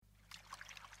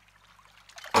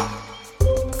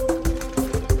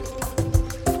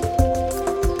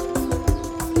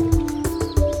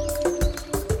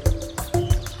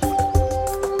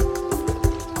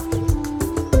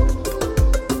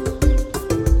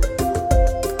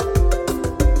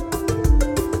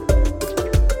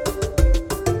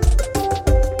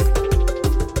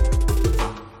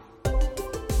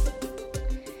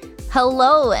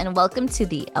Hello, and welcome to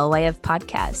the LYF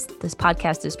podcast. This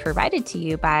podcast is provided to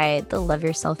you by the Love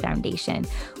Yourself Foundation,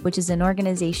 which is an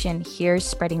organization here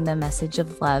spreading the message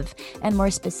of love, and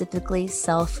more specifically,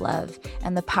 self-love,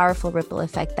 and the powerful ripple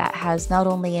effect that has not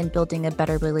only in building a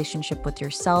better relationship with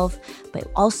yourself, but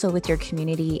also with your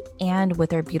community and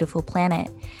with our beautiful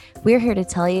planet. We're here to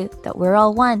tell you that we're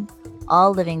all one.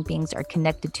 All living beings are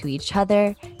connected to each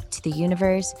other, to the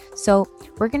universe. So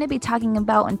we're going to be talking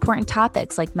about important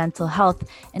topics like mental health,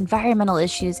 environmental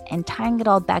issues, and tying it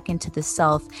all back into the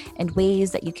self in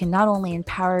ways that you can not only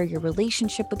empower your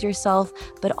relationship with yourself,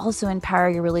 but also empower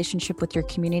your relationship with your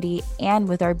community and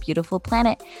with our beautiful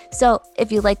planet. So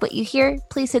if you like what you hear,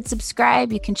 please hit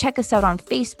subscribe. You can check us out on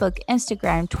Facebook,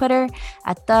 Instagram, Twitter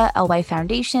at the LY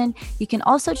Foundation. You can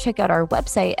also check out our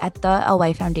website at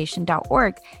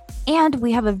thelyfoundation.org. And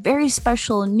we have a very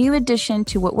special new addition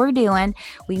to what we're doing.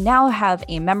 We now have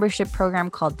a membership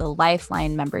program called the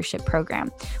Lifeline Membership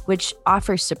Program, which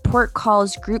offers support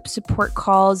calls, group support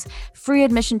calls, free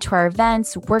admission to our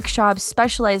events, workshops,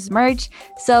 specialized merch.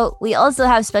 So we also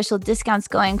have special discounts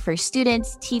going for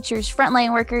students, teachers,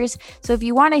 frontline workers. So if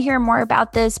you want to hear more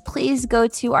about this, please go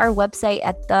to our website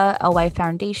at the LY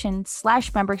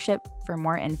Foundation/membership for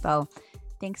more info.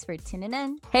 Thanks for tuning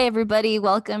in. Hey, everybody.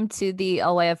 Welcome to the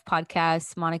LYF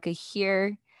podcast. Monica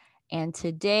here. And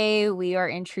today we are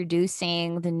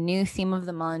introducing the new theme of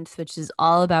the month, which is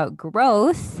all about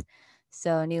growth.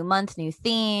 So new month, new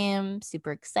theme,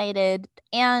 super excited.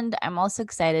 And I'm also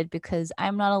excited because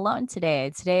I'm not alone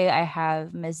today. Today I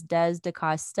have Ms. Des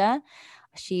DaCosta.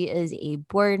 She is a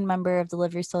board member of the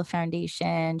Love Yourself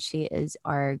Foundation. She is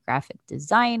our graphic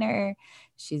designer.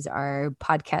 She's our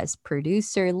podcast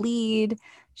producer lead.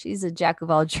 She's a jack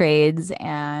of all trades,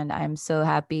 and I'm so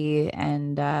happy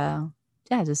and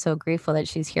just so grateful that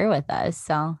she's here with us.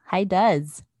 So hi, Des.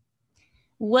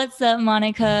 What's up,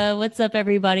 Monica? What's up,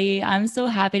 everybody? I'm so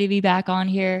happy to be back on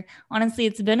here. Honestly,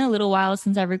 it's been a little while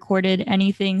since I recorded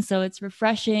anything, so it's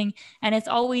refreshing. And it's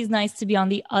always nice to be on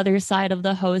the other side of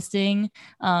the hosting,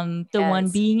 one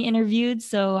being interviewed.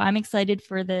 So I'm excited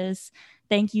for this.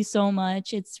 Thank you so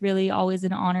much. It's really always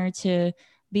an honor to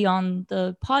be on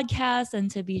the podcast and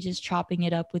to be just chopping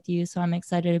it up with you. So I'm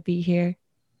excited to be here.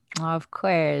 Oh, of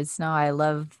course. No, I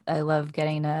love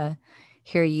getting to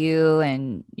hear you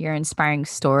and your inspiring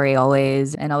story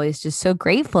always, and always just so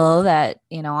grateful that,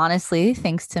 honestly,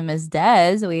 thanks to Ms.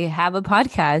 Des, we have a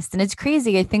podcast. And it's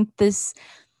crazy. I think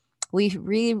we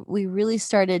really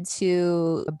started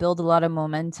to build a lot of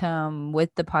momentum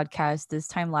with the podcast this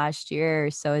time last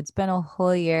year. So it's been a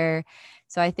whole year.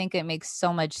 So I think it makes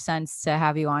so much sense to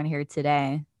have you on here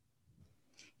today.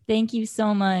 Thank you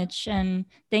so much. And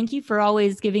thank you for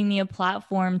always giving me a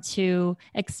platform to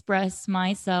express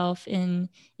myself in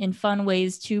fun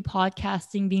ways too,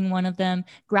 podcasting being one of them,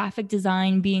 graphic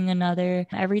design being another.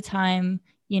 Every time,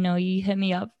 you hit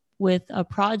me up with a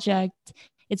project,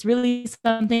 it's really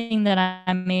something that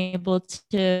I'm able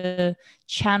to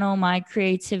channel my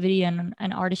creativity and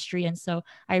artistry. And so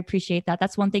I appreciate that.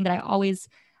 That's one thing that I always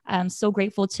am so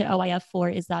grateful to LYF for,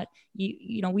 is that,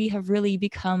 we have really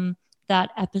become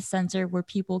that epicenter where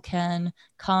people can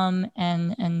come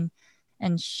and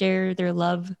share their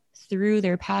love through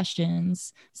their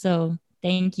passions. So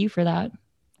thank you for that.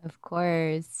 Of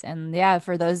course. And yeah,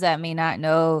 for those that may not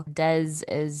know, Des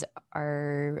is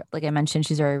like I mentioned,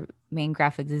 she's our main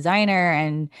graphic designer,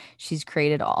 and she's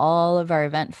created all of our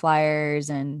event flyers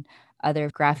and other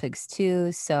graphics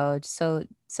too. So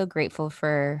grateful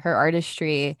for her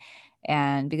artistry.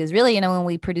 And because really, when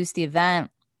we produce the event,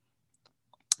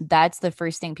 that's the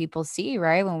first thing people see,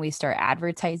 right? When we start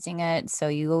advertising it. So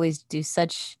you always do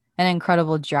such an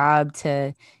incredible job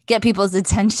to get people's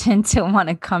attention to want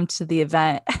to come to the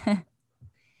event.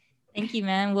 Thank you,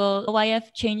 man. Well,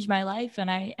 YF changed my life,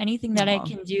 and anything that I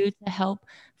can do to help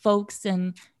folks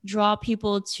and draw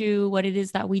people to what it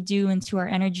is that we do, into our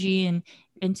energy and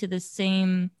into the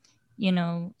same,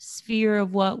 sphere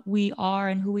of what we are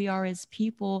and who we are as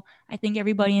people. I think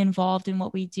everybody involved in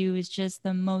what we do is just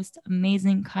the most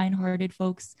amazing, kind-hearted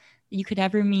folks that you could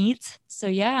ever meet. So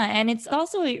yeah, and it's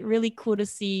also really cool to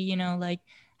see, like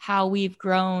how we've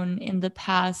grown in the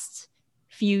past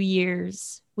few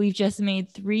years. We've just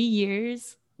made 3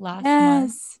 years last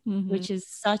month, which is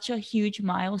such a huge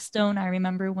milestone. I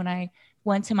remember when I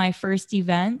went to my first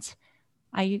event,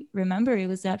 I remember it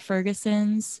was at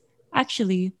Ferguson's.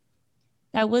 Actually,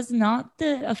 that was not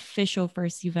the official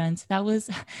first event. That was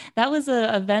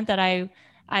an event that I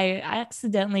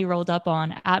accidentally rolled up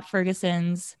on at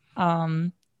Ferguson's,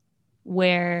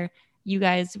 where you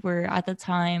guys were at the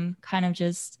time kind of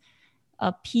just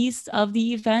a piece of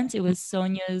the event. It was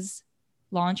Sonia's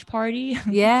launch party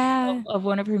Yeah. of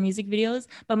one of her music videos.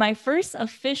 But my first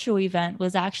official event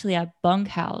was actually at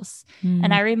Bunkhouse.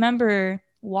 And I remember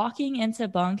walking into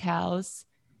Bunkhouse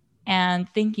and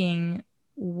thinking,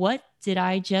 what did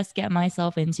I just get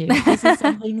myself into? This is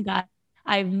something that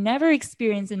I've never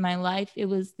experienced in my life. It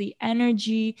was the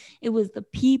energy, it was the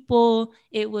people,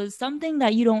 it was something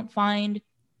that you don't find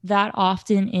that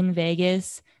often in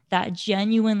Vegas, that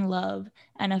genuine love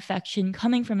and affection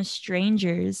coming from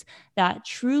strangers that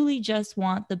truly just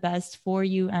want the best for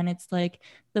you. And it's like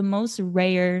the most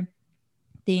rare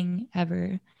thing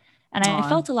ever. And I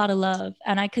felt a lot of love,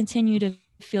 and I continue to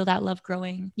feel that love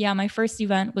growing. Yeah, my first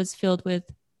event was filled with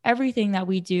everything that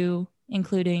we do,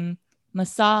 including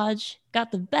massage.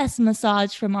 Got the best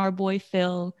massage from our boy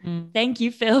Phil. Thank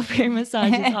you, Phil, for your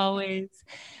massage as always.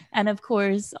 And of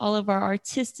course, all of our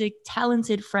artistic,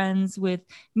 talented friends with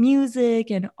music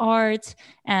and art.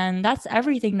 And that's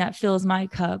everything that fills my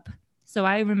cup. So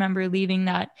I remember leaving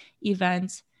that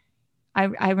event.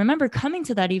 I remember coming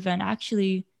to that event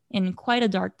actually in quite a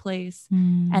dark place,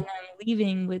 and then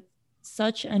leaving with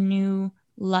such a new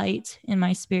light in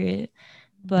my spirit.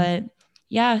 But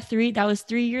yeah, that was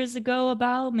 3 years ago,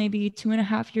 about maybe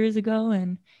 2.5 years ago,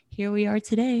 and here we are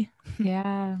today.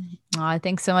 Yeah. Oh,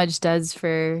 thanks so much, Des,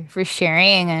 for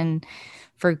sharing and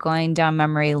for going down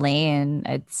memory lane.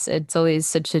 It's always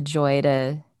such a joy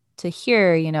to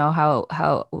hear, you know,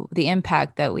 how the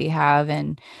impact that we have,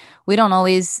 and we don't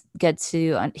always get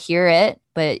to hear it,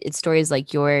 but it's stories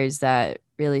like yours that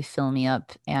really fill me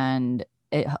up, and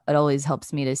it always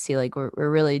helps me to see like we're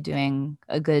really doing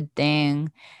a good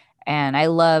thing. And I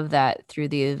love that through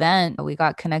the event we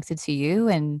got connected to you,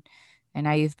 and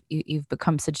now you've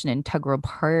become such an integral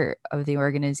part of the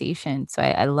organization. So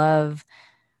I love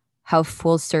how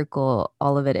full circle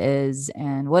all of it is,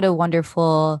 and what a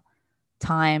wonderful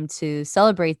time to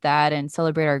celebrate that and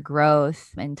celebrate our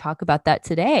growth and talk about that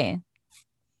today.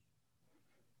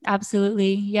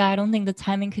 Absolutely. Yeah, I don't think the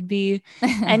timing could be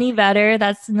any better.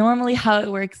 That's normally how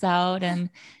it works out. And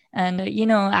you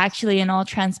know, actually, in all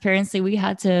transparency, we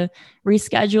had to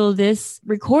reschedule this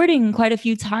recording quite a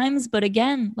few times. But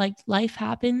again, like life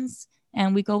happens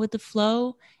and we go with the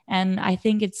flow. And I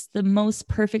think it's the most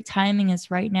perfect timing is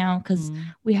right now, because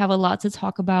we have a lot to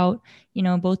talk about, you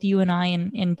know, both you and I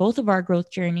in both of our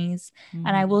growth journeys.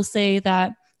 And I will say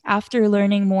that after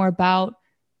learning more about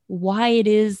why it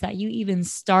is that you even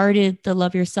started the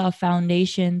Love Yourself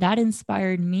Foundation, that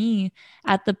inspired me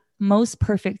at the most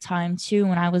perfect time too,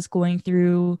 when I was going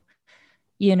through,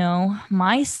 you know,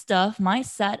 my stuff, my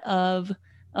set of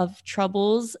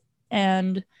troubles.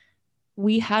 And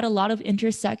we had a lot of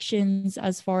intersections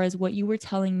as far as what you were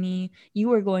telling me you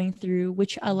were going through,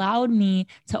 which allowed me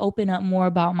to open up more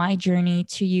about my journey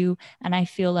to you. And I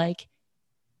feel like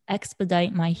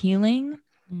expedite my healing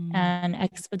and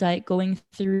expedite going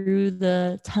through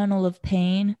the tunnel of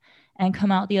pain and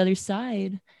come out the other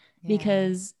side.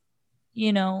 Because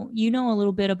you know a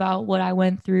little bit about what I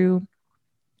went through.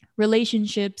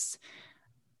 Relationships,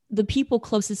 the people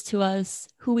closest to us,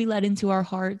 who we let into our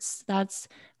hearts, that's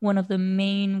one of the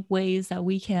main ways that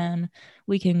we can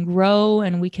grow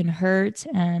and we can hurt.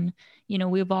 And you know,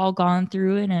 we've all gone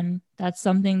through it, and that's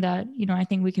something that, you know, I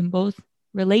think we can both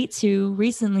relate to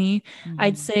recently.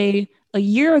 I'd say a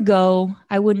year ago,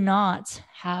 I would not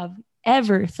have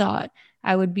ever thought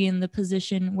I would be in the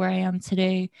position where I am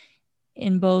today,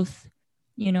 in both,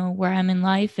 you know, where I'm in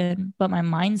life and but my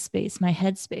mind space, my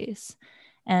head space.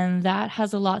 And that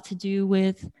has a lot to do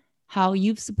with how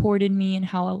you've supported me and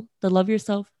how the Love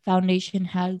Yourself Foundation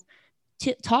has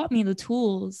taught me the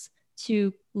tools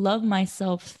to love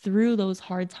myself through those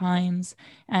hard times,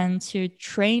 and to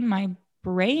train my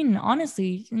brain,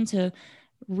 honestly, into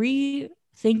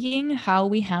rethinking how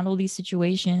we handle these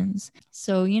situations.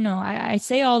 So, you know, I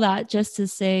say all that just to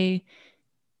say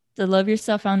the Love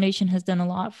Yourself Foundation has done a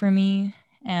lot for me.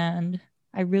 And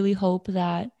I really hope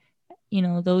that, you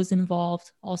know, those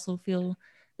involved also feel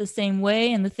the same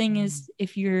way. And the thing is,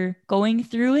 if you're going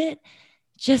through it,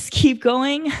 just keep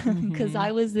going, because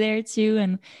I was there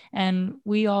too. And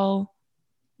we all,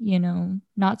 you know,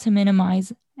 not to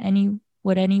minimize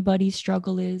what anybody's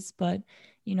struggle is, but,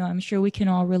 you know, I'm sure we can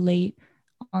all relate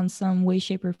on some way,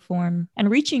 shape, or form.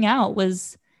 And reaching out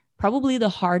was probably the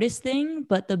hardest thing,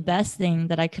 but the best thing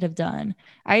that I could have done.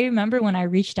 I remember when I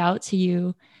reached out to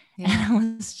you, and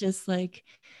I was just like,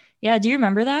 yeah, do you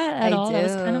remember that at all? That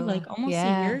was kind of like almost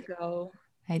a year ago.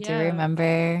 I do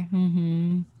remember.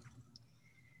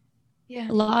 Yeah,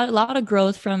 a lot of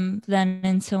growth from then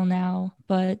until now,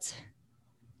 but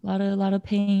a lot of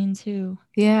pain too.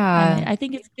 And I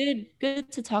think it's good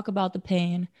to talk about the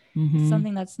pain. It's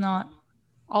something that's not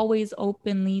always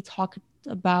openly talked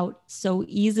about so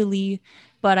easily.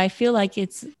 But I feel like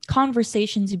it's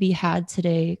conversation to be had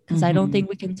today, because I don't think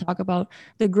we can talk about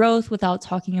the growth without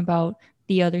talking about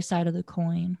the other side of the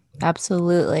coin.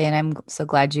 Absolutely. And I'm so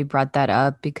glad you brought that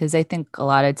up, because I think a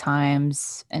lot of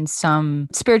times in some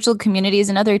spiritual communities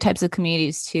and other types of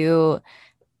communities too,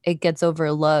 it gets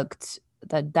overlooked,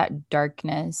 that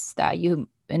darkness that you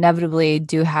inevitably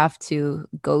do have to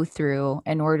go through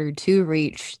in order to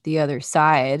reach the other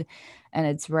side. And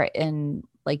it's right. And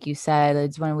like you said,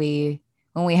 it's when we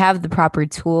have the proper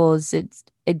tools, it's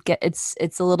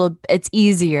a little, it's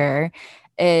easier.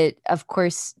 It of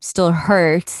course still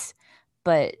hurts,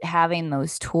 but having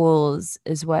those tools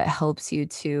is what helps you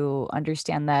to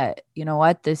understand that, you know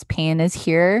what, this pain is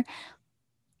here,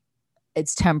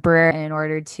 it's temporary. And in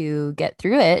order to get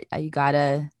through it, you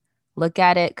gotta look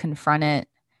at it, confront it,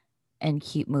 and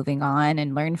keep moving on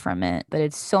and learn from it. But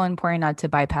it's so important not to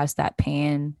bypass that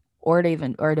pain, or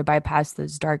to bypass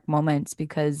those dark moments,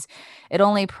 because it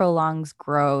only prolongs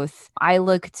growth. I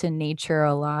look to nature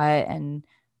a lot, and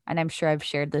I'm sure I've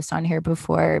shared this on here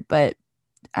before, but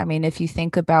I mean, if you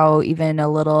think about even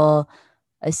a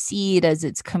seed as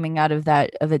it's coming out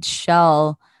of its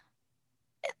shell,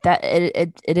 that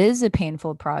it is a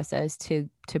painful process to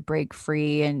break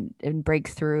free and break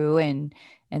through,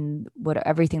 and what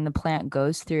everything the plant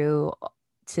goes through,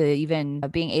 to even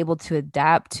being able to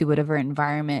adapt to whatever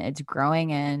environment it's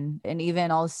growing in. And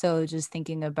even also just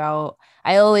thinking about,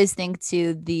 I always think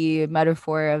to the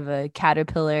metaphor of a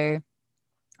caterpillar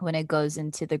when it goes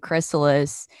into the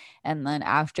chrysalis, and then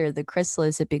after the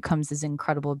chrysalis it becomes this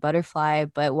incredible butterfly,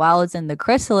 but while it's in the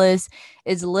chrysalis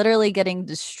it's literally getting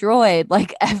destroyed.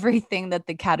 Like everything that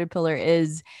the caterpillar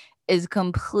is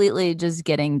completely just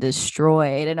getting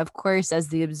destroyed. And of course, as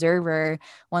the observer,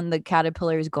 when the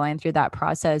caterpillar is going through that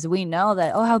process, we know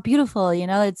that, oh, how beautiful,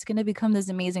 it's going to become this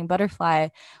amazing butterfly.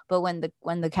 But when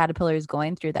the caterpillar is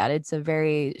going through that, it's a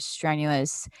very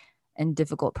strenuous and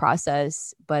difficult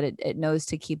process, but it knows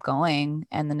to keep going.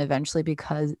 And then eventually,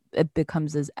 because it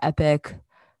becomes this epic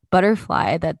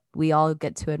butterfly that we all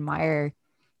get to admire.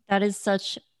 That is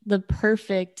such the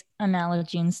perfect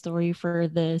analogy and story for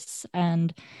this.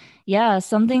 And yeah,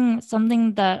 something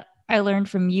that I learned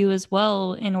from you as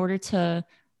well, in order to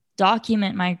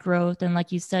document my growth, and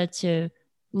like you said, to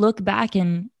look back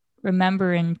and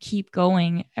remember and keep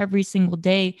going every single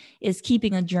day, is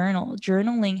keeping a journal.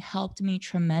 Journaling helped me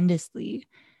tremendously.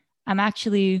 I'm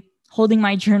actually holding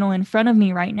my journal in front of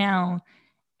me right now,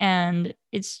 and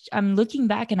I'm looking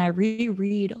back and I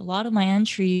reread a lot of my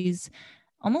entries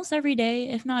almost every day,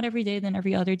 if not every day, then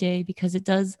every other day, because it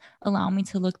does allow me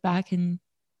to look back and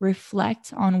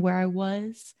reflect on where I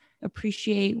was,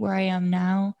 appreciate where I am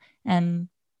now, and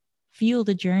feel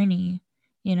the journey,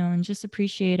 and just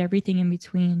appreciate everything in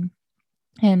between.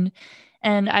 And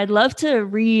I'd love to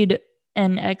read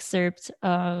an excerpt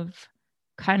of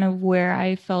kind of where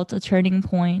I felt a turning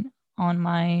point on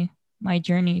my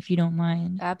journey, if you don't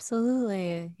mind.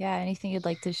 Absolutely. Yeah, anything you'd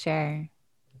like to share.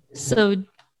 So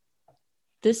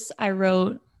this I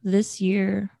wrote this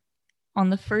year on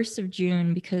the 1st of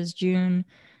June, because June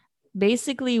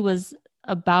basically was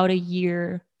about a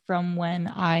year from when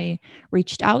I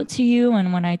reached out to you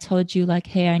and when I told you, like,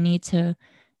 hey, I need to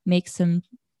make some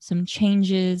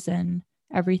changes, and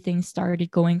everything started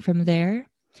going from there.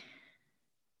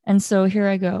 And so here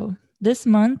I go. This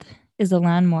month is a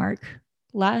landmark.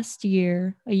 Last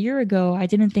year, a year ago, I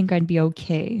didn't think I'd be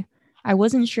okay. I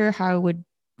wasn't sure how I would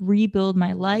rebuild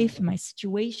my life and my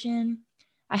situation.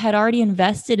 I had already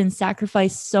invested and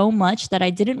sacrificed so much that I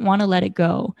didn't want to let it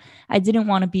go. I didn't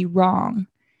want to be wrong.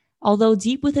 Although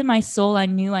deep within my soul, I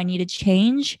knew I needed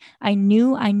change. I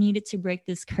knew I needed to break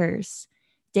this curse.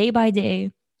 Day by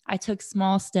day, I took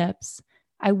small steps.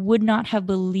 I would not have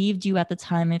believed you at the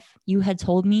time if you had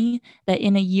told me that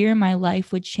in a year my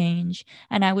life would change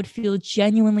and I would feel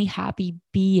genuinely happy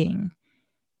being.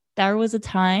 There was a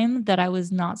time that I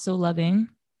was not so loving.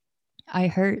 I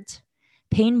hurt.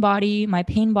 My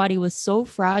pain body was so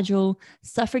fragile,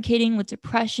 suffocating with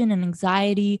depression and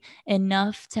anxiety,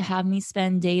 enough to have me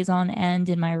spend days on end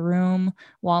in my room,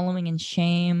 wallowing in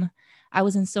shame. I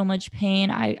was in so much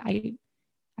pain. I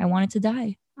wanted to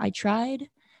die. I tried,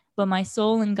 but my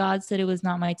soul and God said it was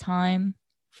not my time.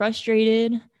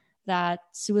 Frustrated that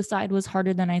suicide was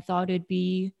harder than I thought it'd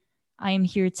be, I am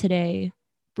here today,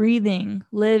 breathing,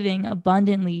 living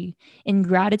abundantly in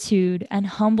gratitude, and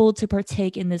humbled to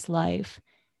partake in this life.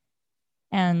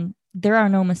 And there are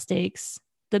no mistakes.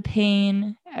 The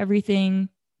pain, everything,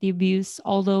 the abuse,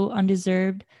 although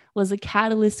undeserved, was a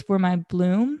catalyst for my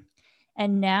bloom.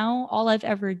 And now all I've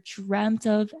ever dreamt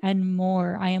of and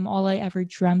more. I am all I ever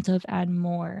dreamt of and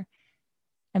more.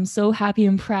 I'm so happy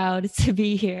and proud to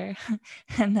be here.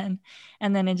 and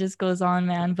then it just goes on,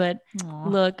 man. But Aww.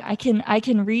 look, I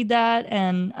can read that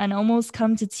and almost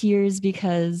come to tears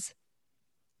because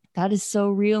that is so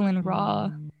real and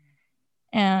raw.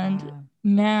 And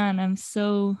man, I'm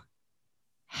so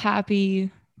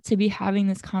happy to be having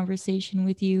this conversation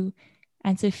with you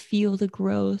and to feel the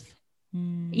growth.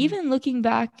 Even looking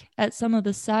back at some of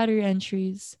the sadder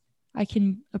entries, I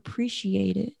can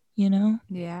appreciate it, you know?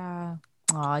 Yeah.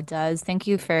 Oh, it does. Thank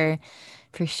you for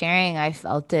sharing. I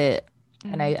felt it,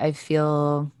 and I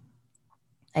feel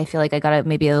like I got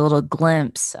maybe a little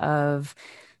glimpse of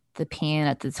the pain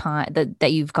at the time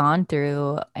that you've gone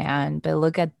through. And but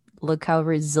look how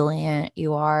resilient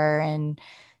you are, and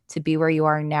to be where you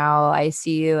are now. I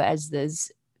see you as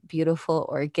this beautiful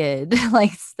orchid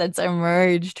like that's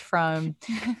emerged from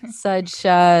such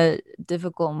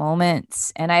difficult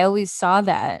moments. And I always saw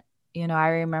that. I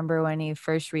remember when you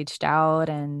first reached out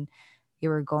and you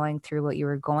were going through what you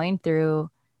were going through,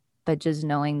 but just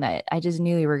knowing that I just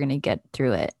knew you were going to get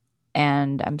through it.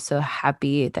 And I'm so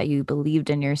happy that you believed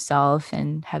in yourself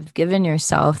and have given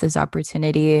yourself this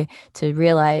opportunity to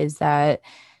realize that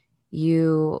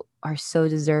you are so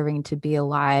deserving to be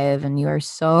alive, and you are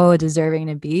so deserving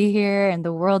to be here. And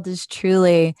the world is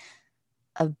truly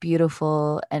a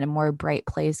beautiful and a more bright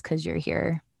place because you're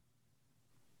here.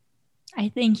 I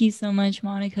thank you so much,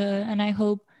 Monica. And I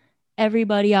hope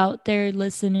everybody out there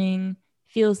listening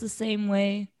feels the same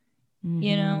way.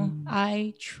 You know,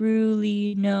 I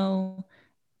truly know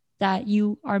that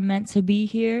you are meant to be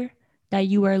here, that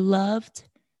you are loved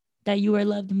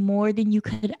more than you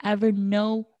could ever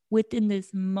know within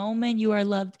this moment. You are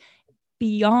loved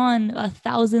beyond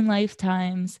 1,000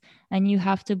 lifetimes. And you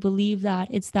have to believe that.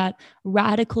 It's that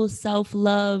radical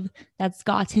self-love that's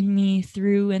gotten me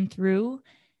through and through.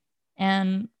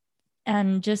 And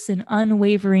just an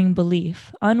unwavering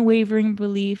belief,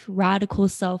 radical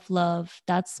self-love.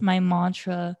 That's my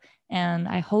mantra. And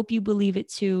I hope you believe it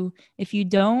too. If you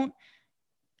don't,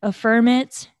 affirm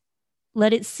it,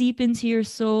 let it seep into your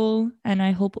soul. And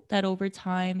I hope that over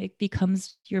time it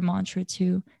becomes your mantra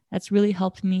too. That's really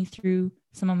helped me through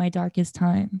some of my darkest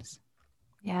times.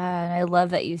 Yeah, and I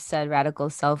love that you said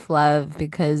radical self-love,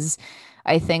 because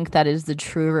I think that is the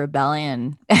true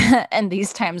rebellion. And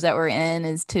these times that we're in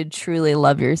is to truly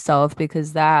love yourself,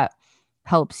 because that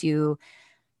helps you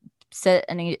set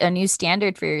a new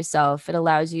standard for yourself. It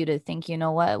allows you to think,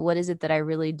 what is it that I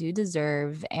really do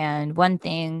deserve? And one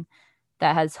thing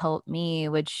that has helped me,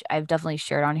 which I've definitely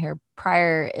shared on here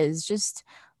prior, is just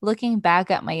looking back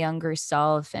at my younger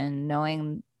self and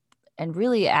knowing and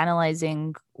really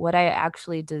analyzing what I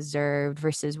actually deserved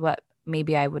versus what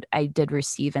maybe I did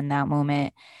receive in that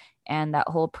moment. And that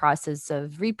whole process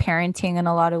of reparenting in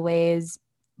a lot of ways,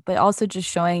 but also just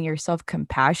showing yourself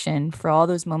compassion for all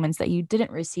those moments that you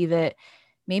didn't receive it,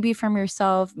 maybe from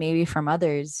yourself, maybe from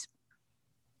others.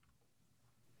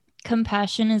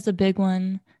 Compassion is a big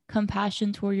one.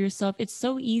 Compassion toward yourself. It's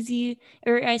so easy,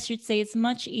 or I should say, it's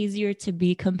much easier to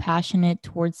be compassionate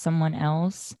towards someone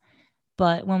else.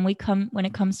 But when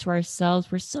it comes to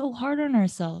ourselves, we're so hard on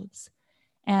ourselves.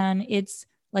 And it's,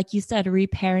 like you said,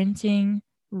 reparenting,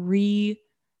 rethinking,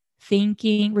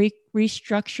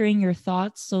 restructuring your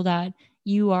thoughts so that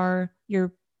you are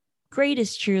your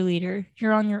greatest cheerleader.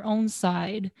 You're on your own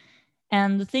side.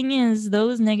 And the thing is,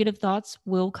 those negative thoughts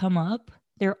will come up.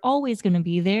 They're always going to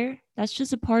be there. That's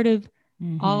just a part of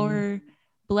our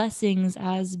blessings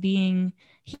as being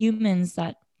humans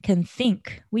that can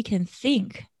think. We can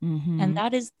think. And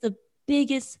that is the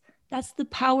biggest, that's the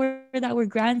power that we're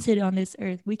granted on this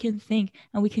earth. We can think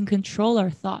and we can control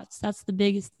our thoughts. That's the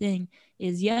biggest thing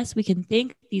is, yes, we can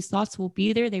think. These thoughts will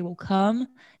be there. They will come,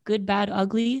 good, bad,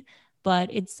 ugly. But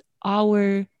it's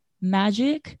our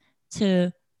magic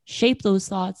to shape those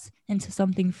thoughts into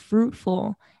something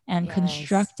fruitful and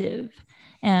constructive.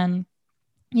 And,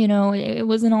 it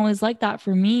wasn't always like that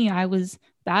for me. I was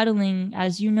battling,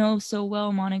 as you know so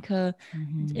well, Monica,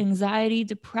 anxiety,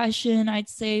 depression, I'd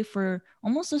say, for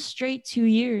almost a straight 2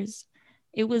 years.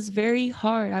 It was very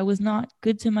hard. I was not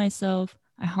good to myself.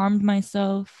 I harmed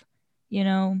myself,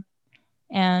 and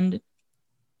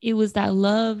it was that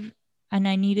love. And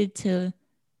I needed to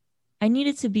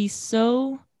be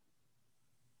so,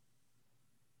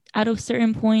 at a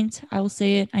certain point, I will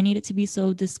say it, I needed to be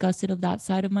so disgusted of that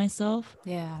side of myself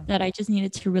that I just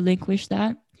needed to relinquish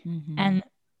that and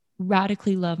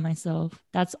radically love myself.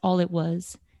 That's all it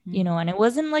was, and it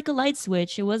wasn't like a light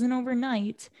switch. It wasn't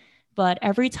overnight, but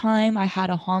every time I had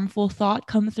a harmful thought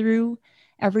come through,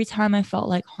 every time I felt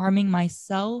like harming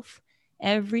myself,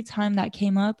 every time that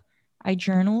came up, I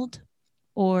journaled,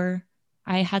 or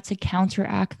I had to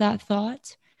counteract that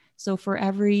thought. So for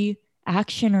every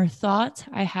action or thought,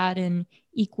 I had an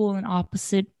equal and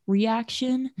opposite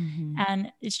reaction.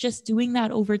 And it's just doing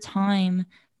that over time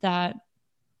that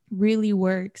really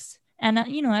works. And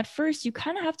at first you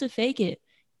kind of have to fake it.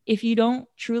 If you don't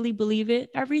truly believe it,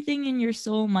 everything in your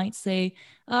soul might say,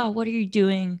 "Oh, what are you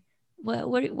doing?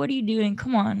 What are you doing?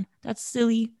 Come on, that's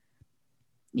silly."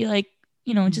 You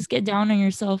just get down on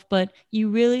yourself, but you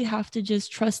really have to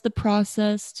just trust the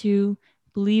process, to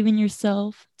believe in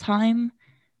yourself. Time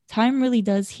really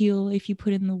does heal if you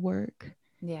put in the work.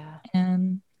 Yeah.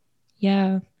 And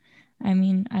yeah, I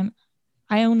mean,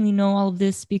 I only know all of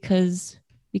this because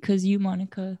you,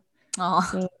 Monica. Oh.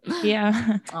 So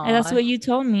yeah, and that's what you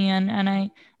told me,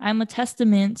 and I'm a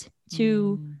testament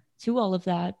to all of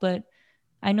that. But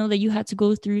I know that you had to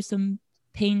go through some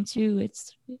pain too.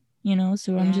 It's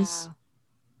so I'm just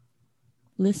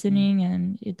listening,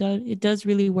 and it does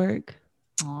really work.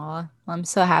 Oh, I'm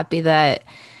so happy that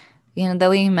that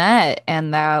we met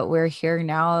and that we're here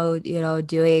now,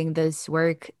 doing this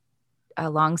work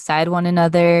alongside one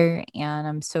another. And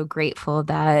I'm so grateful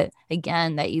that,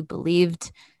 again, that you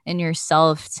believed in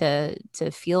yourself to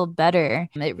feel better.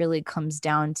 It really comes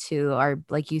down to our,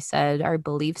 like you said, our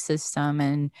belief system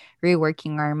and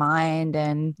reworking our mind.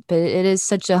 But it is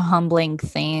such a humbling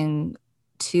thing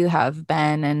to have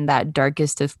been in that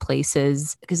darkest of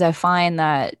places, because I find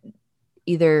that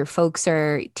either folks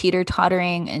are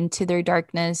teeter-tottering into their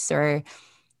darkness or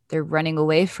they're running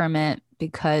away from it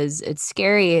because it's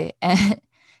scary. And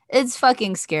it's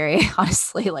fucking scary,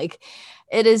 honestly. Like,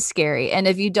 it is scary. And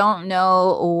if you don't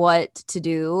know what to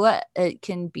do, it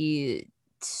can be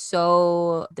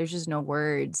so, there's just no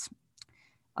words.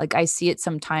 Like, I see it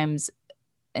sometimes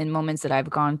in moments that I've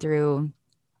gone through.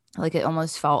 Like, it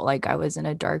almost felt like I was in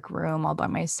a dark room all by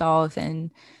myself,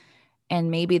 and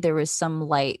maybe there was some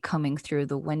light coming through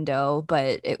the window,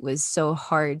 but it was so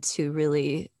hard to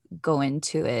really go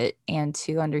into it and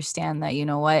to understand that, you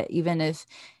know what, even if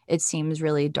it seems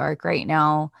really dark right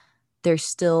now, there's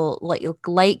still light.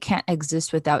 Light can't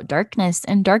exist without darkness,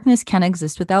 and darkness can't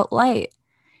exist without light.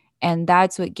 And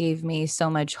that's what gave me so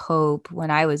much hope when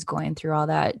I was going through all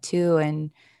that too.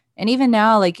 And even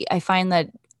now, like, I find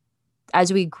that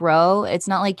as we grow, it's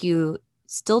not like you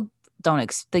still don't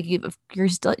like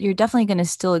you're definitely going to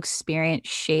still experience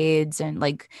shades, and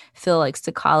like Phil likes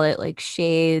to call it, like,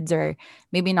 shades, or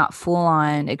maybe not full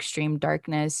on extreme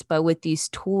darkness, but with these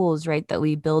tools, right, that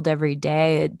we build every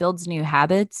day, it builds new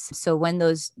habits. So when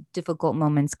those difficult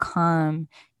moments come,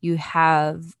 you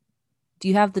have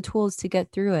the tools to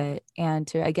get through it, and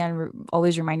to, again,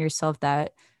 always remind yourself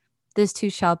that this too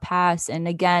shall pass. And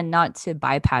again, not to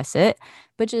bypass it,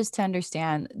 but just to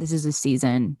understand this is a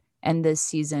season, and this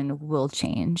season will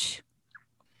change.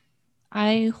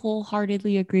 I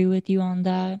wholeheartedly agree with you on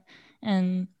that.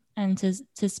 And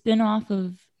to spin off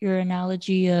of your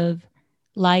analogy of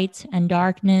light and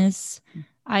darkness,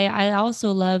 I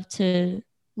also love to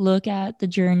look at the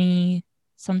journey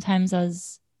sometimes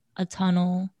as a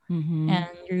tunnel. And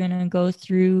you're gonna go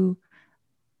through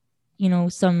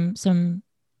some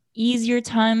easier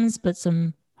times, but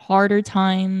some harder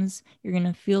times. You're going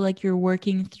to feel like you're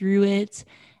working through it,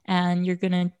 and you're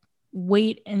going to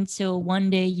wait until one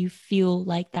day you feel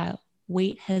like that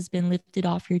weight has been lifted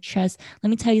off your chest. Let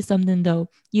me tell you something though.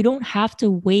 You don't have to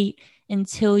wait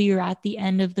until you're at the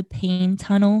end of the pain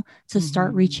tunnel to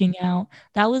start reaching out.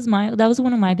 That was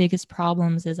one of my biggest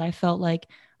problems, is I felt like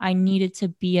I needed to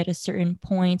be at a certain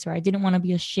point, or I didn't want to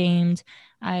be ashamed.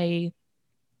 I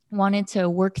wanted to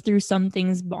work through some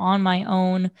things on my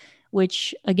own,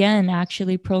 which again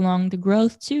actually prolonged the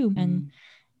growth too. And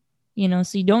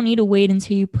so you don't need to wait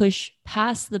until you push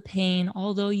past the pain,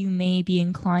 although you may be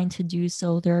inclined to do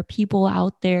so. There are people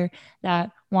out there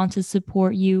that want to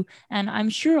support you, and I'm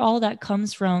sure all that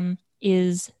comes from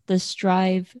is the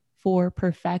strive for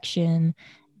perfection.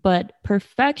 But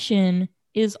perfection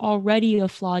is already a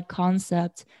flawed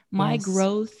concept. My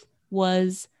growth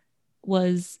was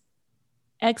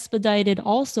expedited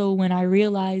also when I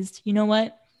realized, you know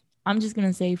what? I'm just going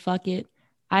to say, fuck it.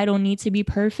 I don't need to be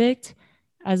perfect.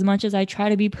 As much as I try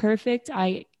to be perfect,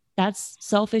 that's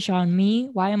selfish on me.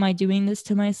 Why am I doing this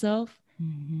to myself?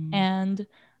 And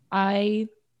I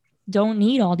don't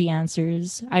need all the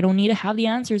answers. I don't need to have the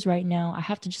answers right now. I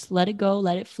have to just let it go,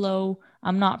 let it flow.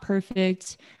 I'm not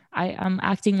perfect. I'm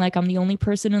acting like I'm the only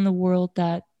person in the world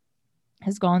that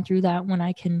has gone through that, when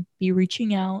I can be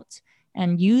reaching out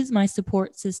and use my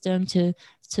support system to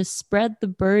spread the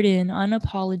burden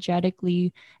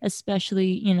unapologetically.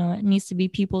 Especially, it needs to be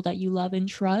people that you love and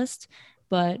trust.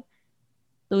 But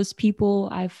those people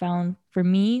I found for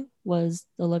me was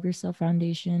the Love Yourself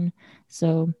Foundation.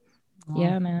 So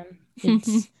yeah, man,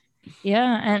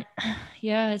 Yeah. And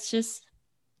yeah, it's just,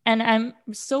 and I'm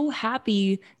so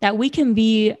happy that we can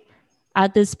be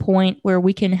at this point where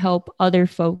we can help other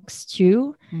folks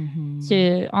too,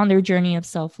 to on their journey of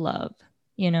self-love.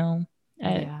 You know,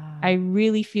 I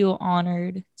really feel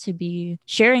honored to be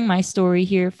sharing my story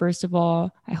here. First of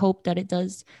all, I hope that it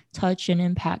does touch and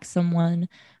impact someone,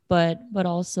 but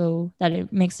also that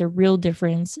it makes a real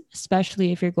difference,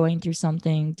 especially if you're going through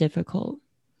something difficult.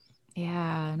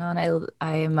 Yeah, no, and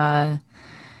I'm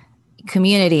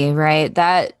community, right?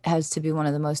 That has to be one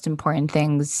of the most important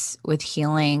things with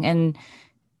healing.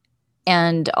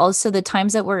 And also the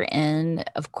times that we're in,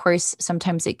 of course,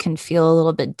 sometimes it can feel a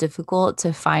little bit difficult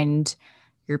to find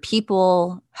your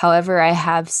people. However, I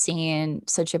have seen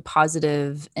such a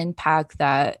positive impact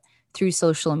that through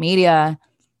social media,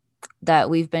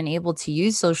 that we've been able to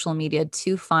use social media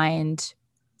to find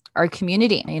our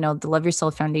community. You know, the Love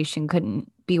Yourself Foundation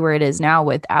couldn't be where it is now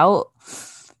without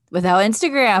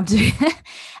Instagram.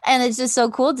 And it's just so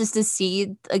cool just to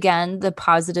see again the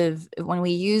positive when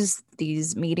we use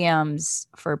these mediums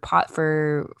for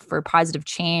positive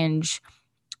change,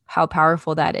 how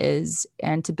powerful that is,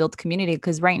 and to build community.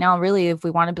 Because right now, really, if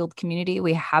we want to build community,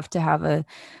 we have to have a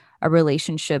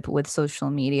relationship with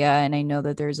social media. And I know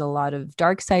that there's a lot of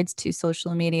dark sides to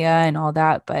social media and all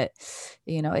that, but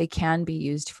you know, it can be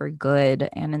used for good.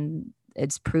 And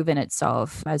it's proven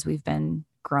itself as we've been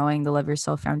growing the Love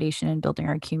Yourself Foundation and building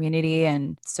our community.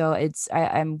 And so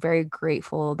I'm very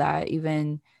grateful that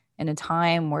even in a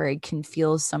time where it can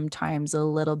feel sometimes a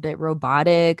little bit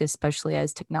robotic, especially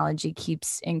as technology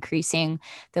keeps increasing,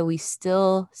 that we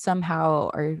still somehow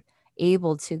are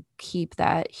able to keep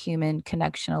that human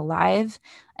connection alive.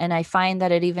 And I find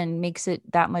that it even makes it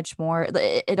that much more,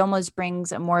 it almost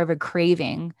brings more of a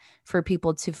craving for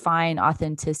people to find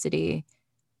authenticity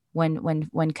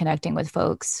when connecting with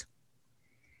folks.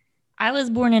 I was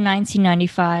born in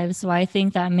 1995, so I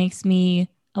think that makes me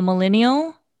a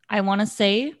millennial, I want to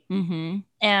say.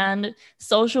 And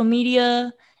social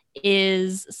media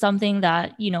is something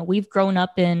that, you know, we've grown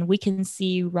up in. We can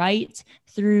see right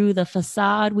through the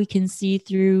facade. We can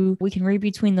read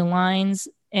between the lines,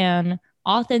 and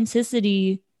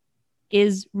authenticity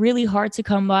is really hard to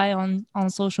come by on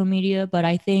social media. But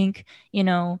I think, you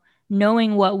know,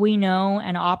 knowing what we know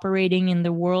and operating in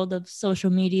the world of social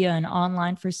media and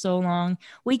online for so long,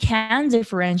 we can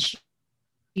differentiate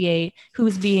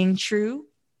who's being true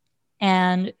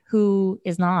and who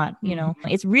is not. You know,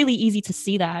 it's really easy to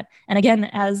see that. And again,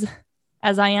 as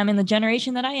I am in the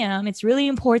generation that I am, it's really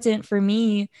important for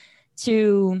me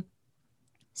to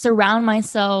surround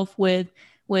myself with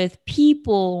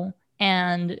people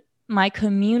and my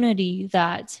community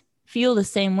that feel the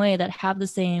same way, that have the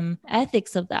same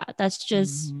ethics of that. That's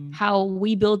just how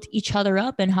we build each other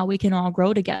up and how we can all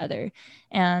grow together.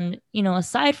 And, you know,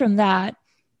 aside from that,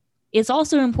 it's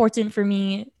also important for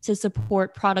me to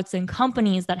support products and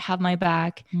companies that have my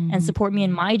back and support me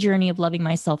in my journey of loving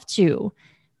myself too.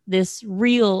 This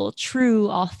real, true,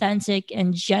 authentic,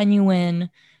 and genuine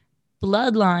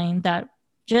bloodline that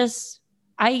just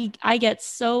I get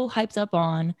so hyped up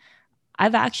on.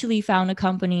 I've actually found a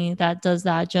company that does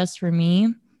that just for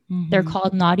me. They're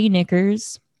called Naughty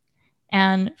Knickers.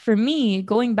 And for me,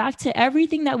 going back to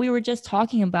everything that we were just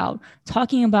talking about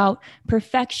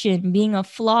perfection being a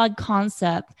flawed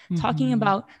concept, talking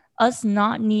about us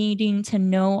not needing to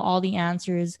know all the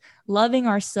answers, loving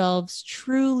ourselves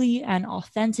truly and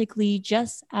authentically,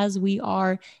 just as we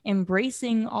are,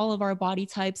 embracing all of our body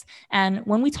types. And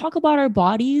when we talk about our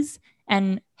bodies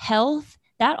and health,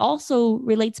 that also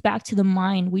relates back to the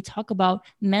mind. We talk about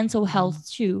mental health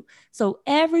too. So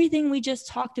everything we just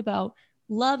talked about,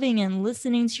 loving and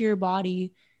listening to your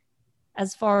body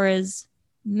as far as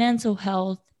mental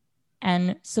health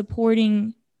and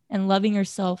supporting and loving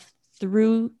yourself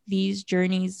through these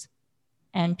journeys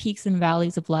and peaks and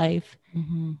valleys of life.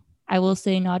 I will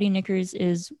say Naughty Knickers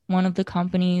is one of the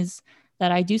companies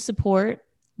that I do support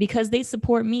because they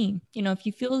support me. You know, if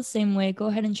you feel the same way, go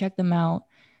ahead and check them out.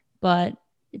 But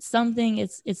it's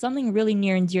something really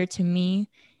near and dear to me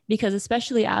because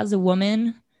especially as a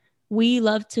woman, we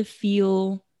love to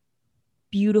feel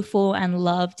beautiful and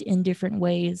loved in different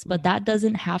ways, but that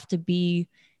doesn't have to be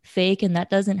fake, and that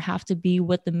doesn't have to be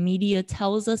what the media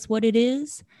tells us what it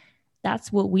is.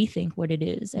 That's what we think what it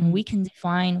is, and we can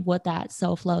define what that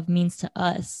self-love means to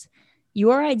us.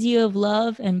 Your idea of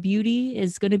love and beauty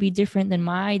is going to be different than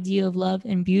my idea of love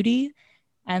and beauty,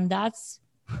 and that's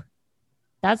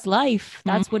life.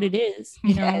 That's what it is.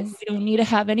 You know, we don't need to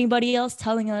have anybody else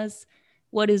telling us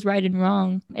what is right and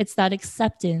wrong. It's that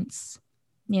acceptance.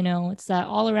 You know, it's that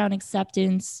all around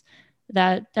acceptance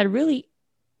that really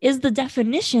is the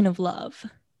definition of love.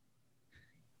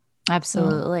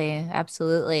 Absolutely.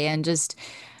 Absolutely. And just,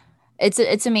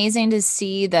 it's amazing to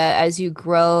see that as you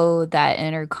grow that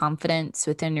inner confidence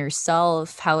within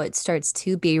yourself, how it starts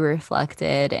to be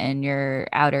reflected in your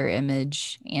outer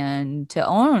image, and to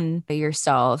own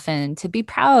yourself and to be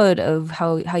proud of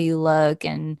how you look.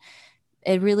 And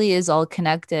it really is all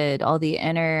connected, all the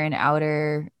inner and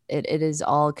outer. It is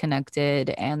all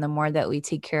connected. And the more that we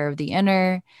take care of the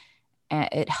inner,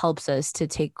 it helps us to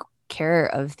take care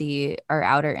of our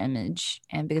outer image.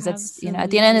 And because that's,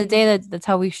 at the end of the day, that's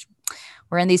how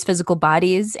we're in these physical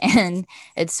bodies, and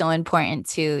it's so important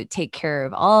to take care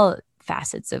of all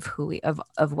facets of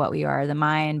of what we are, the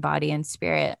mind, body, and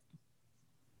spirit.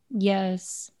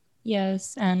 Yes.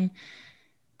 And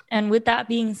with that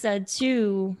being said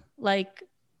too, like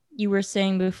you were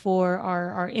saying before,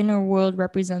 our inner world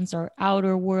represents our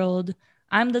outer world.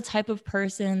 I'm the type of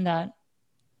person that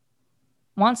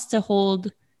wants to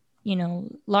hold,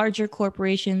 larger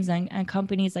corporations and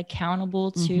companies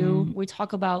accountable too. We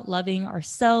talk about loving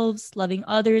ourselves, loving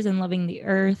others, and loving the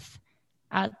earth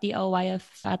at the LYF,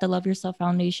 at the Love Yourself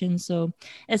Foundation. So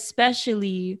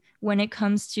especially when it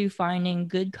comes to finding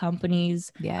good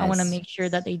companies, I want to make sure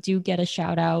that they do get a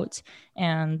shout out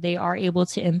and they are able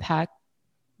to impact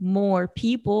more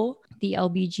people, the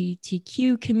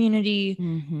LGBTQ community.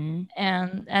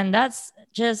 And that's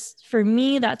just, for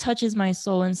me, that touches my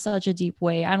soul in such a deep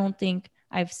way. I don't think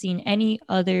I've seen any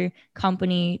other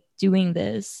company doing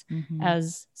this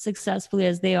as successfully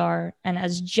as they are, and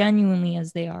as genuinely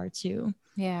as they are too.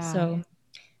 So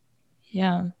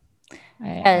yeah,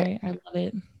 I love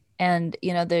it. And,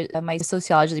 my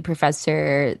sociology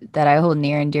professor that I hold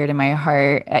near and dear to my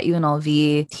heart at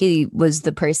UNLV, he was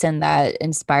the person that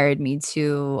inspired me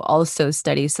to also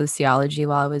study sociology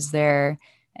while I was there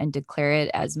and declare it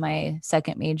as my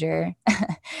second major.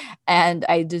 And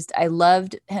I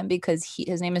loved him because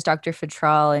his name is Dr.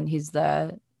 Fatral, and he's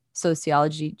the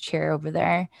sociology chair over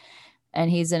there. And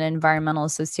he's an environmental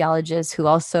sociologist who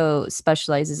also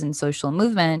specializes in social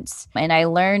movements. And I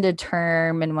learned a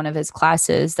term in one of his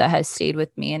classes that has stayed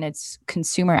with me, and it's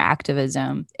consumer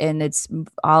activism. And it's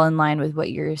all in line with what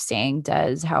you're saying,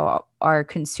 Des, how our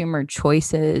consumer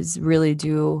choices really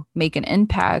do make an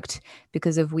impact.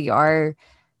 Because if we are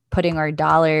putting our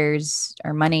dollars,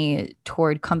 our money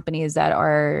toward companies that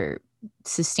are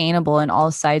sustainable in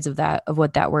all sides of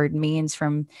what that word means,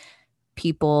 from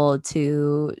people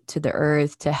to the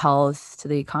earth, to health, to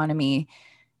the economy,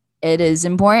 it is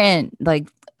important. Like,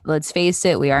 let's face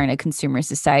it, we are in a consumer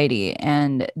society,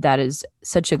 and that is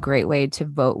such a great way to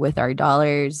vote with our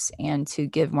dollars and to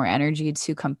give more energy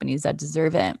to companies that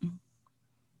deserve it.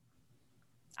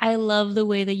 I love the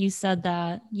way that you said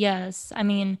that. Yes. I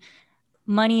mean,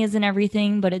 money isn't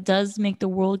everything, but it does make the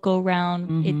world go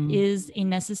round. It is a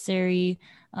necessary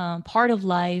part of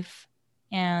life.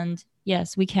 And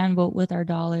yes, we can vote with our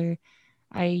dollar.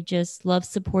 I just love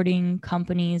supporting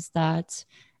companies that,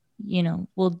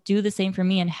 will do the same for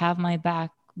me and have my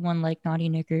back, one like Naughty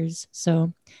Knickers.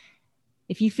 So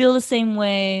if you feel the same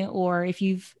way, or if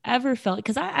you've ever felt,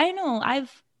 because I know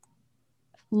I've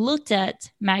looked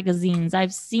at magazines,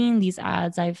 I've seen these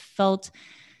ads, I've felt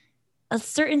a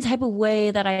certain type of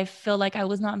way that I feel like I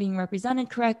was not being represented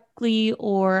correctly,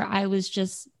 or I was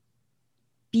just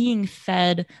being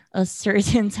fed a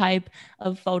certain type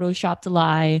of photoshopped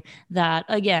lie that,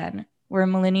 again, we're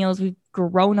millennials. We've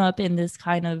grown up in this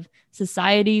kind of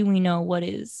society. We know what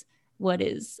is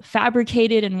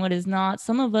fabricated and what is not.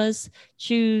 Some of us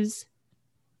choose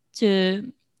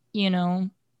to,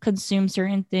 consume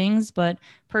certain things, but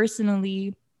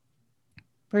personally,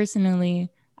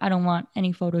 I don't want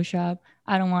any Photoshop.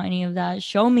 I don't want any of that.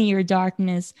 Show me your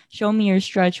darkness. Show me your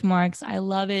stretch marks. I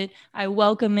love it. I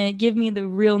welcome it. Give me the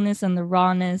realness and the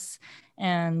rawness.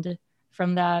 And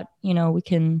from that, we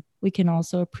can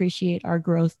also appreciate our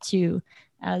growth too,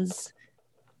 as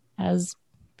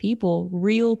people,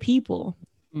 real people.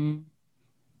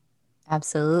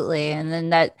 Absolutely. And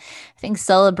then I think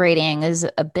celebrating is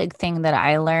a big thing that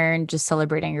I learned. Just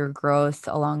celebrating your growth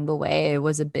along the way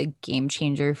was a big game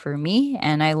changer for me.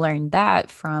 And I learned that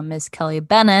from Miss Kelly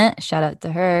Bennett. Shout out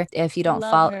to her. If you don't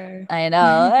follow her. I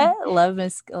know. I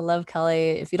love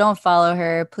Kelly. If you don't follow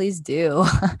her, please do.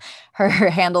 Her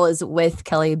handle is with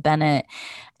Kelly Bennett.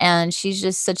 And she's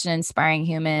just such an inspiring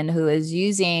human who is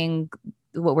using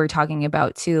what we're talking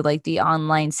about too, like the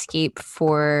online scape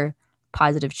for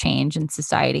positive change in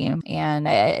society. And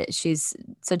she's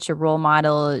such a role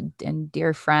model and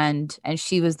dear friend. And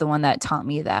she was the one that taught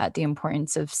me that the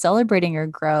importance of celebrating your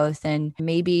growth. And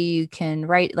maybe you can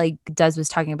write, like Des was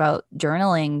talking about,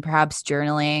 perhaps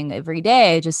journaling every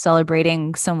day, just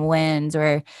celebrating some wins,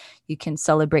 or you can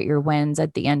celebrate your wins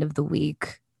at the end of the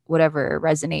week whatever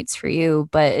resonates for you.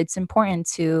 But it's important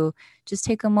to just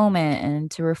take a moment and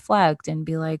to reflect and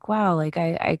be like, wow, like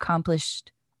I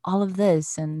accomplished all of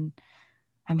this and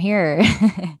I'm here.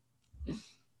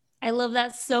 I love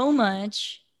that so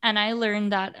much. And I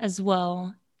learned that as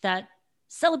well, that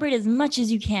celebrate as much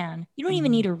as you can. You don't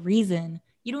even need a reason.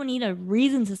 You don't need a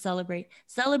reason to celebrate.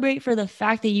 Celebrate for the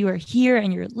fact that you are here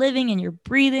and you're living and you're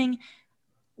breathing.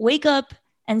 Wake up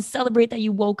and celebrate that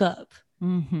you woke up.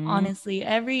 Honestly,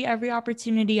 every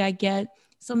opportunity I get,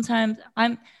 sometimes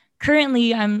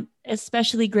I'm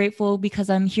especially grateful because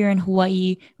I'm here in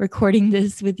Hawaii recording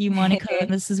this with you, Monica. And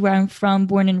this is where I'm from,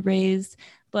 born and raised.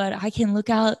 But I can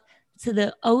look out to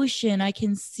the ocean. I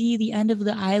can see the end of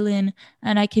the island,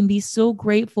 and I can be so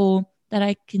grateful that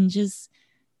I can just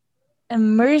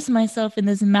immerse myself in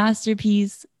this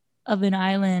masterpiece of an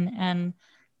island. And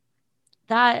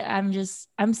that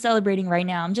I'm celebrating right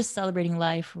now. I'm just celebrating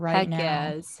life right now.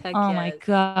 Heck oh yes. my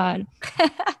God.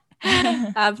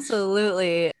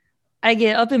 Absolutely. I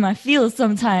get up in my feels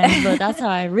sometimes, but that's how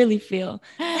I really feel.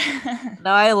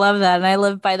 No, I love that. And I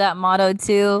live by that motto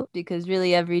too, because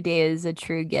really every day is a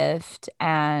true gift.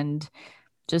 And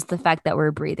just the fact that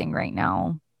we're breathing right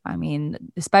now. I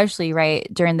mean, especially right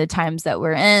during the times that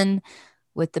we're in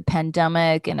with the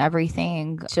pandemic and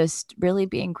everything, just really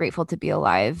being grateful to be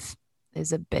alive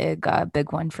is a big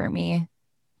one for me.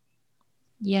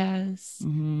 Yes.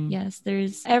 Yes.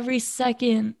 There's every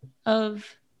second of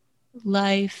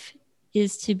life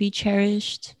is to be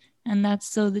cherished. And that's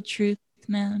so the truth,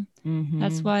 man.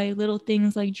 That's why little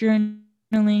things like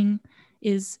journaling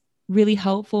is really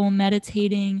helpful.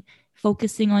 Meditating,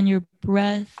 focusing on your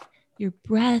breath. Your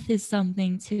breath is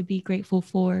something to be grateful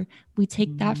for. We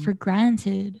take that for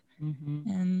granted.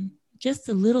 And just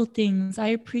the little things. I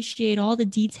appreciate all the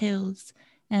details.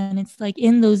 And it's like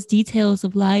in those details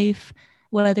of life,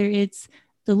 whether it's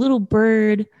the little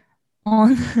bird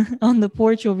on the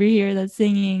porch over here that's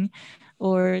singing,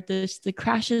 or the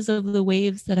crashes of the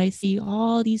waves that I see,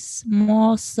 all these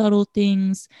small, subtle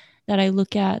things that I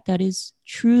look at that is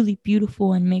truly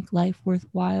beautiful and make life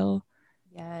worthwhile.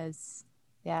 Yes.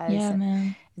 Yeah,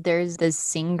 man. There's this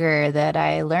singer that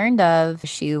I learned of.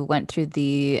 She went through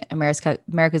the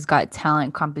America's Got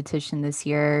Talent competition this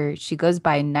year. She goes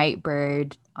by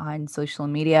Nightbird on social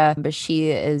media, but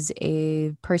she is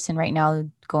a person right now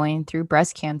going through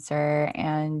breast cancer,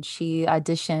 and she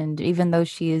auditioned even though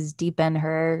she is deep in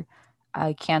her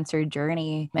cancer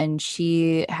journey, and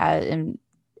she's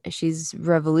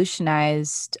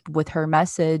revolutionized with her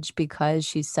message because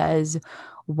she says,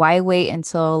 why wait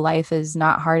until life is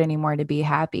not hard anymore to be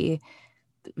happy?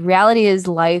 Reality is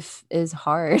life is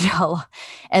hard.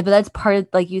 But that's part of,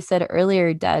 like you said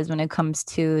earlier, Des, when it comes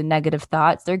to negative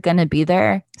thoughts, they're going to be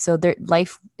there. So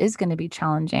life is going to be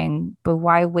challenging, but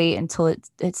why wait until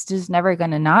it's just never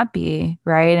going to not be,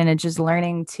 right? And it's just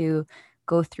learning to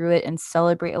go through it and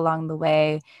celebrate along the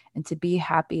way and to be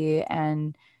happy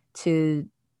and to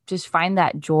just find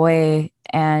that joy,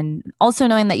 and also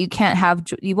knowing that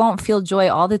you won't feel joy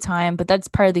all the time, but that's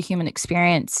part of the human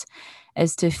experience,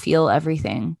 is to feel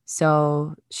everything.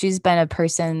 So she's been a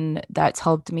person that's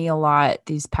helped me a lot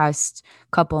these past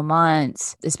couple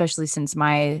months, especially since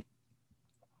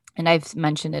and I've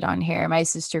mentioned it on here, my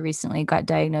sister recently got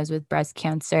diagnosed with breast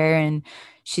cancer and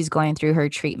she's going through her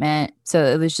treatment. So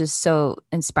it was just so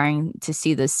inspiring to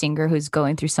see this singer who's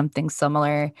going through something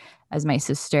similar as my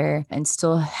sister and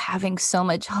still having so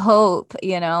much hope,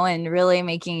 and really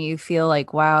making you feel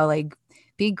like, wow, like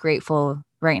be grateful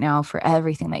right now for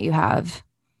everything that you have.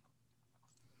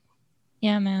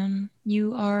 Yeah, man.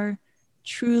 You are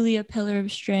truly a pillar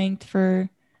of strength for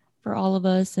all of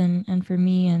us and for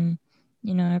me. And,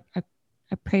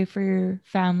 I pray for your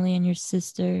family and your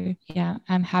sister. Yeah,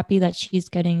 I'm happy that she's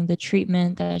getting the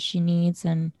treatment that she needs,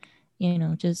 and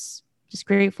just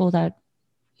grateful that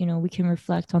we can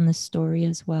reflect on this story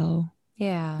as well.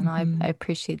 Yeah, no, I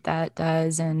appreciate that,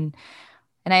 Des. And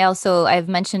I've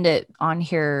mentioned it on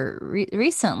here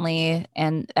recently,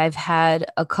 and I've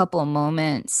had a couple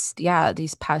moments,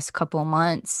 these past couple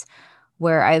months,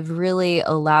 where I've really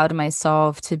allowed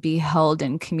myself to be held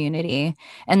in community,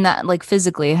 and that, like,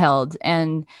 physically held.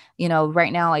 And,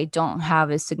 right now I don't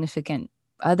have a significant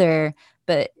other,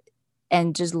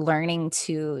 and just learning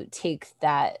to take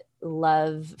that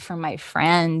love from my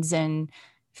friends and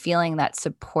feeling that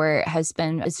support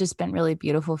it's just been really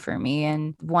beautiful for me.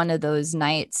 And one of those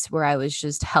nights where I was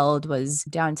just held was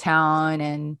downtown,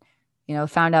 and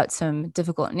found out some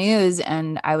difficult news,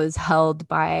 and I was held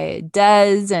by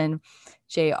Des and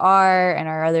JR and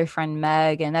our other friend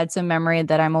Meg. And that's a memory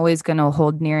that I'm always going to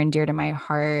hold near and dear to my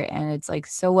heart. And it's like,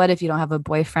 so what if you don't have a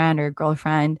boyfriend or a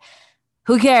girlfriend?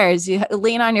 who cares? You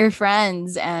lean on your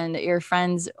friends, and your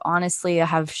friends honestly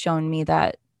have shown me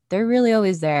that they're really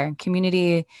always there.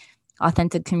 Community,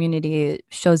 authentic community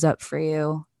shows up for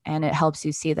you, and it helps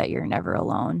you see that you're never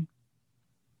alone.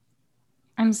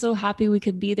 I'm so happy we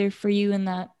could be there for you in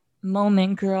that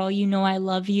moment, girl. You know I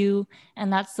love you.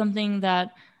 And that's something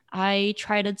that I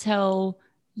try to tell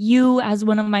you as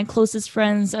one of my closest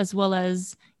friends, as well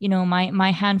as, you know,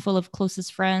 my handful of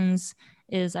closest friends,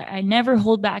 is I never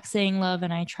hold back saying love,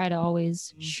 and I try to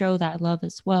always show that love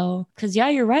as well. Because yeah,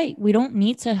 you're right. We don't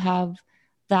need to have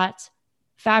that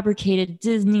fabricated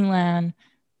Disneyland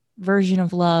version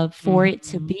of love for it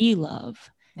to be love.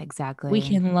 Exactly. We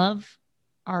can love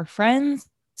our friends,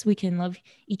 we can love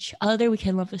each other, we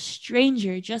can love a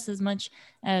stranger just as much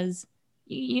as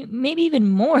maybe even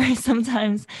more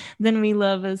sometimes than we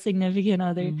love a significant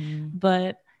other.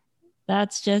 But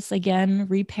that's just, again,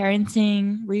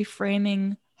 reparenting,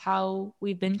 reframing how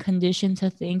we've been conditioned to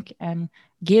think and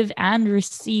give and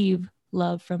receive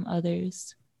love from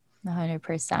others.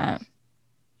 100%.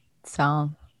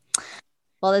 So,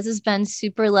 well, this has been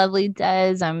super lovely,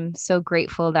 Des. I'm so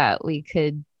grateful that we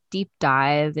could deep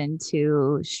dive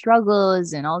into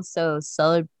struggles and also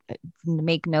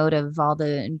make note of all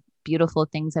the beautiful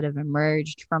things that have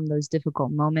emerged from those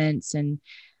difficult moments and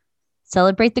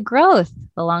celebrate the growth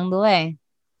along the way.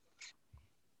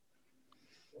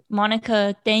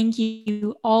 Monica, thank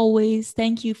you always.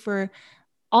 Thank you for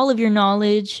all of your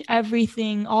knowledge,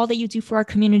 everything, all that you do for our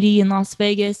community in Las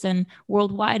Vegas and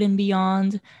worldwide and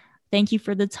beyond. Thank you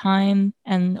for the time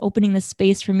and opening the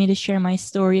space for me to share my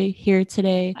story here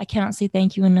today. I cannot say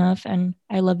thank you enough, and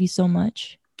I love you so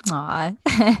much. Aw,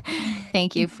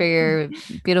 thank you for your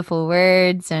beautiful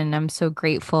words. And I'm so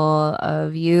grateful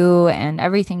of you and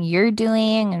everything you're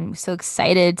doing. I'm so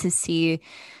excited to see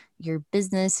your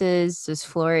businesses just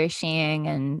flourishing,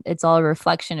 and it's all a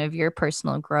reflection of your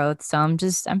personal growth. So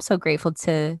I'm so grateful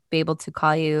to be able to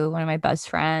call you one of my best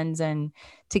friends and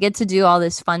to get to do all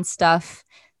this fun stuff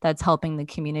that's helping the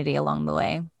community along the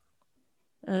way.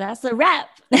 That's a wrap.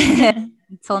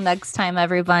 Until next time,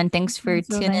 everyone. Thanks for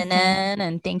tuning in,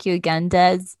 and thank you again,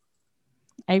 Des.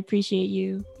 I appreciate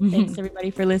you. Thanks everybody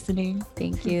for listening.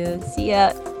 Thank you. See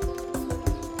ya.